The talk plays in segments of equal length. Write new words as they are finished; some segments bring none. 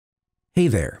Hey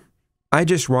there. I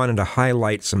just wanted to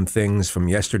highlight some things from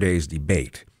yesterday's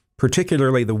debate,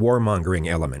 particularly the warmongering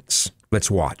elements.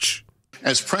 Let's watch.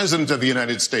 As President of the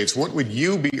United States, what would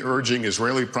you be urging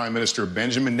Israeli Prime Minister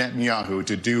Benjamin Netanyahu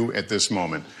to do at this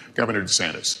moment? Governor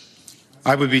DeSantis.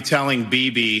 I would be telling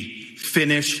Bibi,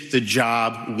 finish the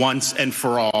job once and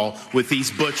for all with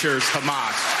these butchers,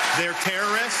 Hamas. They're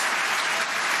terrorists.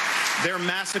 They're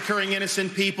massacring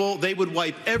innocent people. They would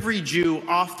wipe every Jew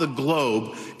off the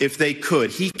globe if they could.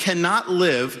 He cannot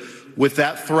live with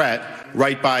that threat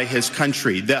right by his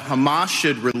country. That Hamas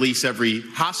should release every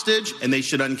hostage and they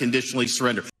should unconditionally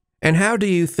surrender. And how do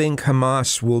you think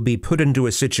Hamas will be put into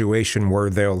a situation where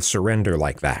they'll surrender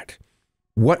like that?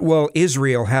 What will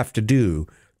Israel have to do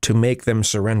to make them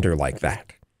surrender like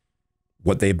that?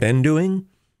 What they've been doing?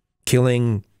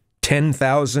 Killing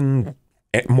 10,000,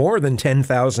 more than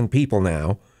 10,000 people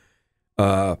now,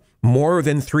 more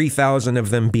than 3,000 of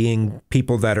them being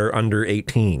people that are under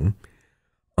 18.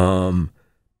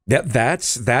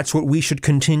 That's what we should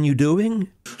continue doing.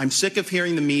 I'm sick of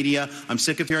hearing the media. I'm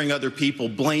sick of hearing other people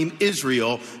blame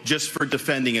Israel just for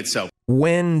defending itself.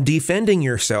 When defending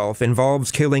yourself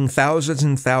involves killing thousands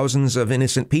and thousands of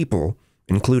innocent people,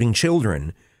 including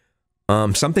children,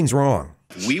 something's wrong.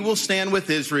 We will stand with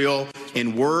Israel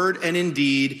in word and in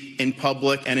deed, in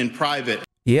public and in private.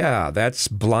 Yeah, that's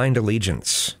blind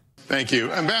allegiance. Thank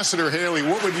you. Ambassador Haley,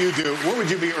 what would you do? What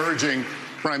would you be urging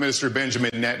Prime Minister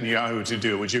Benjamin Netanyahu to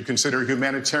do? Would you consider a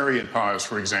humanitarian pause,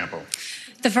 for example?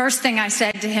 The first thing I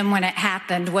said to him when it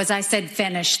happened was I said,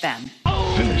 finish them.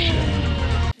 Finish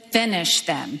him. Finish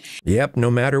them. Yep,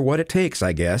 no matter what it takes,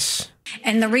 I guess.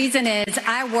 And the reason is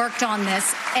I worked on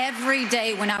this every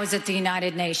day when I was at the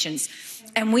United Nations.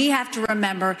 And we have to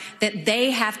remember that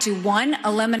they have to, one,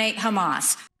 eliminate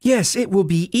Hamas. Yes, it will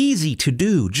be easy to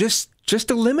do. Just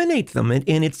eliminate them, and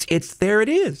it's there it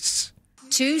is.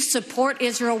 Two, support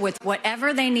Israel with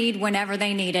whatever they need, whenever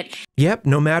they need it. Yep,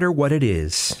 no matter what it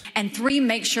is. And three,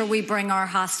 make sure we bring our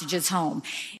hostages home.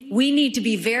 We need to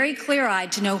be very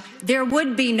clear-eyed to know there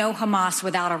would be no Hamas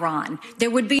without Iran. There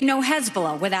would be no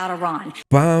Hezbollah without Iran.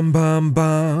 Bomb, bomb,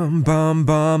 bomb, bomb,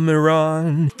 bomb,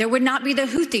 Iran. There would not be the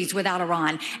Houthis without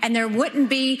Iran. And there wouldn't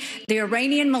be the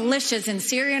Iranian militias in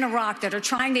Syria and Iraq that are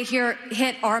trying to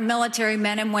hit our military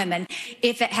men and women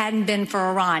if it hadn't been for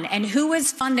Iran. And who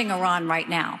is funding Iran right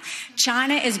now?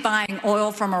 China is buying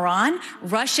oil from Iran.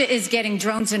 Russia is getting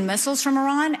drones and missiles from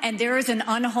Iran. And there is an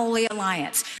unholy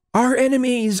alliance. Our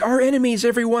enemies,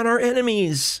 everyone, our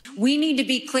enemies. We need to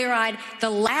be clear-eyed. The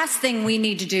last thing we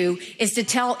need to do is to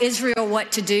tell Israel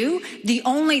what to do. The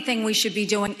only thing we should be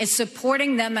doing is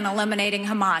supporting them and eliminating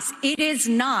Hamas. It is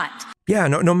not. Yeah,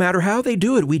 no matter how they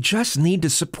do it, we just need to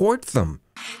support them.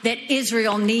 That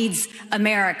Israel needs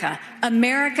America.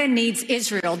 America needs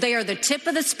Israel. They are the tip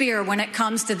of the spear when it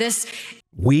comes to this.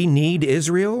 We need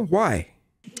Israel? Why?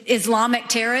 Islamic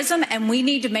terrorism, and we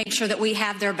need to make sure that we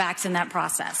have their backs in that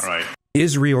process. All right.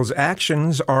 Israel's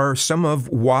actions are some of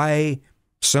why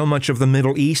so much of the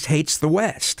Middle East hates the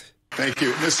West. Thank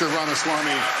you. Mr.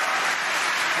 Ramaswamy.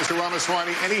 Mr.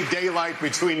 Ramaswamy, any daylight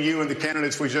between you and the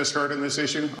candidates we just heard on this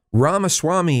issue?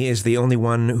 Ramaswamy is the only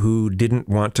one who didn't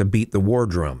want to beat the war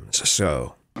drums,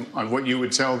 so. On what you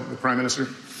would tell the Prime Minister?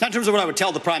 Not in terms of what I would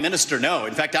tell the Prime Minister, no.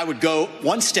 In fact, I would go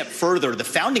one step further. The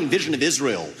founding vision of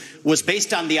Israel was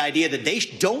based on the idea that they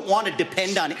don't want to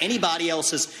depend on anybody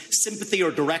else's sympathy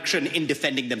or direction in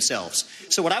defending themselves.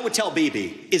 So what I would tell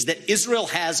Bibi is that Israel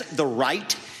has the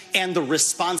right and the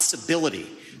responsibility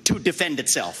to defend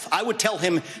itself. I would tell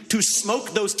him to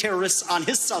smoke those terrorists on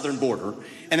his southern border,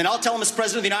 and then I'll tell him as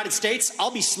President of the United States,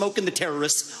 I'll be smoking the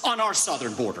terrorists on our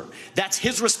southern border. That's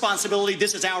his responsibility.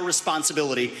 This is our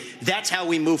responsibility. That's how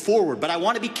we move forward. But I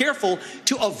want to be careful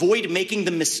to avoid making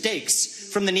the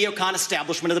mistakes from the neocon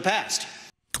establishment of the past.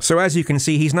 So as you can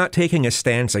see, he's not taking a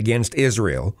stance against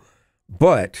Israel,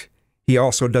 but he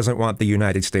also doesn't want the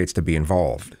United States to be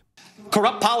involved.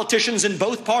 Corrupt politicians in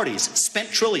both parties spent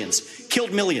trillions,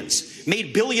 killed millions,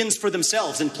 made billions for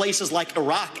themselves in places like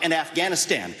Iraq and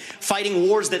Afghanistan, fighting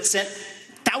wars that sent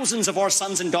thousands of our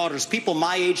sons and daughters, people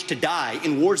my age, to die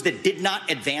in wars that did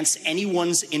not advance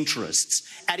anyone's interests,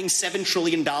 adding $7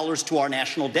 trillion to our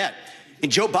national debt. And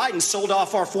Joe Biden sold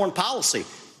off our foreign policy.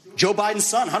 Joe Biden's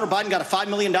son, Hunter Biden, got a $5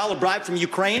 million bribe from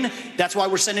Ukraine. That's why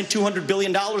we're sending $200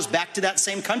 billion back to that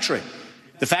same country.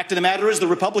 The fact of the matter is the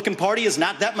Republican Party is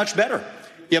not that much better.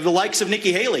 You have the likes of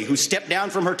Nikki Haley, who stepped down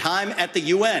from her time at the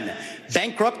UN.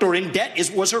 Bankrupt or in debt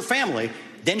was her family.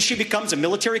 Then she becomes a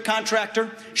military contractor.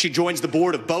 She joins the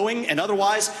board of Boeing and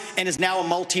otherwise, and is now a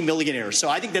multimillionaire. So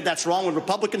I think that that's wrong when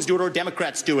Republicans do it or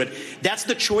Democrats do it. That's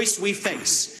the choice we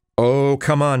face. Oh,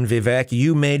 come on, Vivek.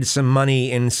 You made some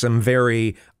money in some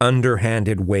very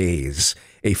underhanded ways.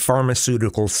 A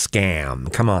pharmaceutical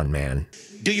scam. Come on, man.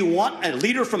 Do you want a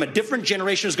leader from a different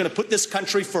generation who's going to put this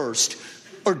country first?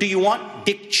 Or do you want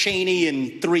Dick Cheney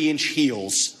in 3-inch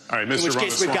heels? All right, Mr. In which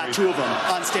case, we've got two of them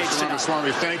on stage Mr. tonight.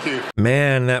 Ramaswamy, thank you.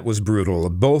 Man, that was brutal.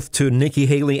 Both to Nikki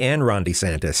Haley and Ron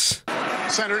DeSantis.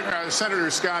 Senator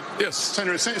Scott, yes.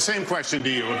 Senator, same question to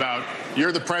you about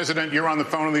you're the president, you're on the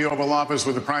phone in the Oval Office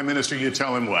with the prime minister, you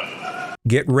tell him what?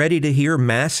 Get ready to hear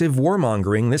massive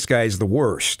warmongering. This guy's the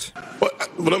worst. Well,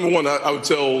 number one, I would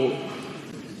tell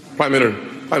Prime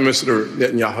Minister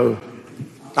Netanyahu,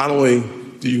 not only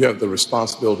do you have the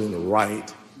responsibility and the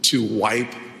right to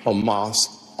wipe Hamas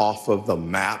off of the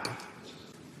map,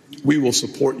 we will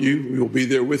support you. We will be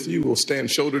there with you. We'll stand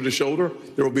shoulder to shoulder.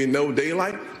 There will be no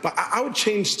daylight. But I would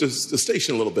change the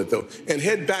station a little bit, though, and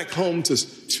head back home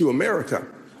to America.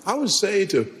 I would say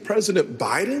to President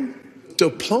Biden,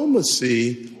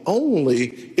 diplomacy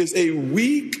only is a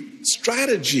weak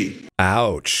strategy.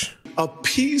 Ouch.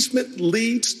 Appeasement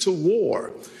leads to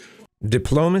war.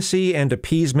 Diplomacy and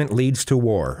appeasement leads to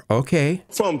war. Okay.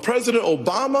 From President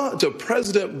Obama to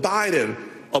President Biden,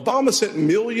 Obama sent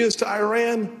millions to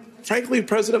Iran. Frankly,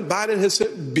 President Biden has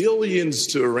sent billions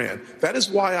to Iran. That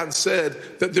is why I've said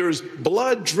that there's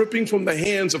blood dripping from the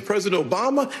hands of President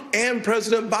Obama and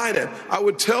President Biden. I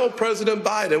would tell President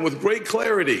Biden with great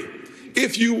clarity,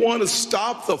 if you want to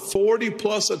stop the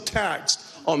 40-plus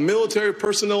attacks on military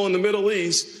personnel in the Middle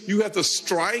East, you have to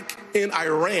strike in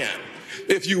Iran.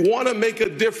 If you want to make a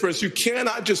difference, you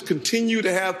cannot just continue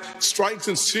to have strikes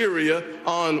in Syria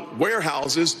on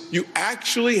warehouses. You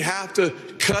actually have to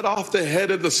cut off the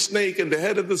head of the snake, and the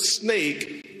head of the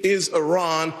snake is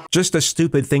Iran. Just a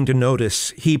stupid thing to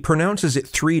notice. He pronounces it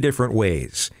 3 different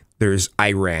ways. There's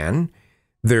Iran,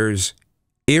 there's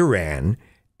Iran,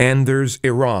 and there's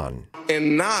Iran.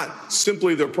 And not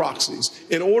simply their proxies.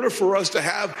 In order for us to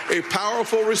have a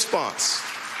powerful response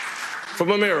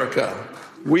from America,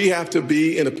 we have to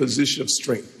be in a position of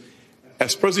strength.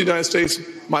 As President of the United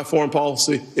States, my foreign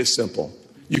policy is simple.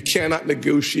 You cannot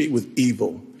negotiate with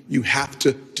evil. You have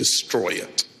to destroy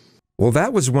it. Well,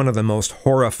 that was one of the most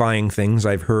horrifying things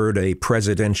I've heard a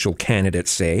presidential candidate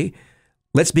say.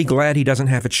 Let's be glad he doesn't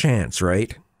have a chance,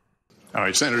 right? All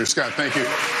right, Senator Scott, thank you.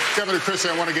 Governor Christie,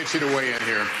 I want to get you to weigh in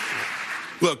here.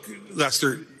 Look,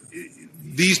 Lester,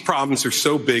 these problems are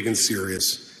so big and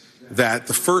serious that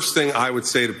the first thing I would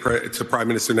say to Prime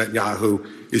Minister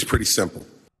Netanyahu is pretty simple.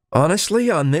 Honestly,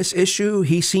 on this issue,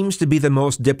 he seems to be the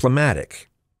most diplomatic.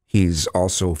 He's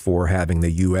also for having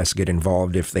the U.S. get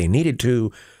involved if they needed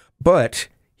to, but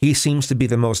he seems to be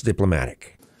the most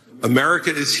diplomatic.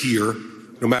 America is here,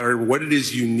 no matter what it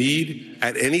is you need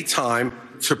at any time,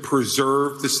 to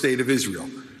preserve the state of Israel.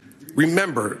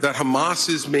 Remember that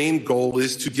Hamas's main goal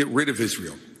is to get rid of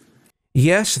Israel.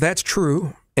 Yes, that's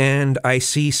true. And I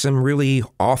see some really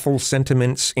awful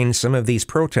sentiments in some of these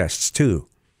protests, too.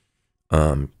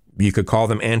 You could call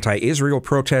them anti-Israel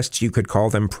protests. You could call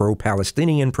them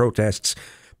pro-Palestinian protests.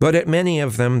 But at many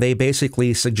of them, they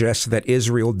basically suggest that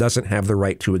Israel doesn't have the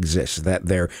right to exist, that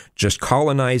they're just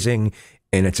colonizing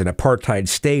and it's an apartheid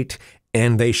state,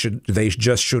 and they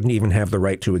just shouldn't even have the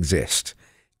right to exist.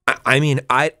 I mean,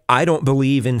 I don't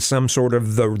believe in some sort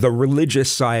of the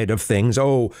religious side of things.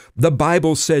 Oh, the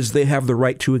Bible says they have the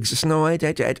right to exist. No, I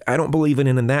don't believe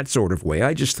in that sort of way.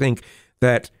 I just think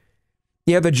that,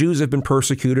 yeah, the Jews have been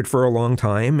persecuted for a long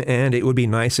time, and it would be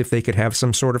nice if they could have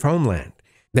some sort of homeland.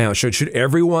 Now, should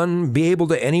everyone be able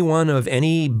to, anyone of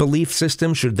any belief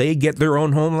system, should they get their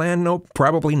own homeland? No,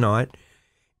 probably not.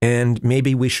 And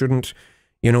maybe we shouldn't,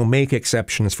 make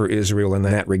exceptions for Israel in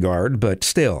that regard, but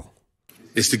still.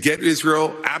 Is to get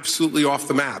Israel absolutely off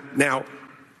the map. Now,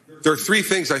 there are 3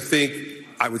 things I think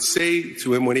I would say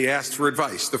to him when he asked for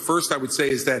advice. The first I would say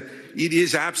is that it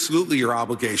is absolutely your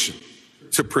obligation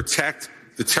to protect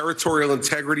the territorial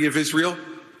integrity of Israel.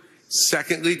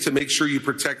 Secondly, to make sure you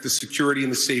protect the security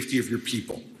and the safety of your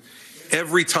people.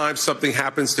 Every time something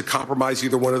happens to compromise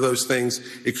either one of those things,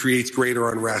 it creates greater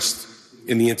unrest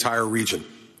in the entire region.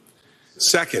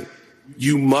 Second,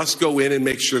 you must go in and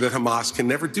make sure that Hamas can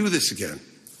never do this again.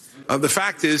 The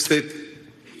fact is that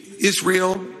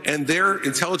Israel and their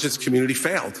intelligence community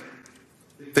failed.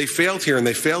 They failed here, and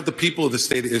they failed the people of the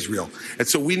state of Israel. And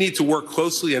so we need to work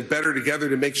closely and better together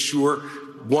to make sure,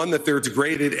 1, that they're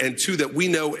degraded, and 2, that we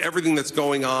know everything that's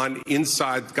going on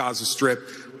inside the Gaza Strip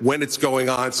when it's going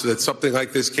on, so that something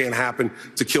like this can't happen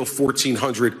to kill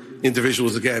 1,400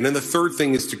 individuals again. And the third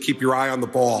thing is to keep your eye on the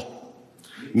ball.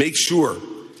 Make sure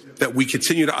that we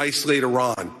continue to isolate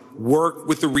Iran work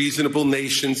with the reasonable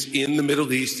nations in the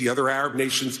Middle East, the other Arab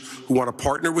nations who want to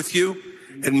partner with you,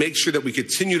 and make sure that we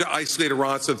continue to isolate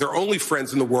Iran so that their only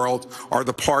friends in the world are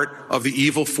the part of the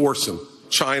evil foursome: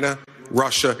 China,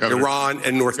 Russia, Iran,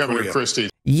 and North Korea. Christie.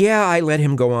 Yeah, I let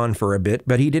him go on for a bit,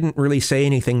 but he didn't really say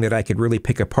anything that I could really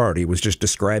pick apart. He was just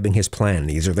describing his plan.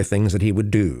 These are the things that he would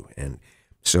do. And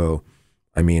so,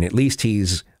 I mean, at least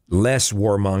he's less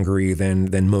warmongery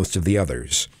than most of the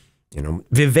others. You know,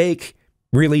 Vivek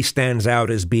really stands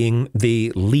out as being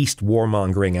the least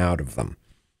warmongering out of them.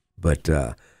 But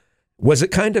was it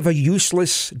kind of a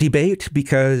useless debate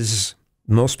because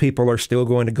most people are still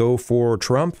going to go for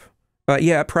Trump?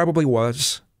 Yeah, it probably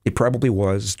was. It probably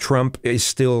was. Trump is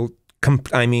still,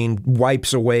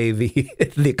 wipes away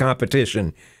the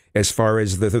competition as far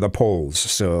as the polls.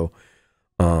 So,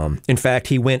 in fact,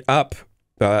 he went up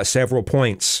several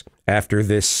points after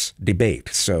this debate.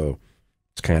 So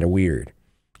it's kind of weird.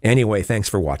 Anyway, thanks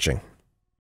for watching.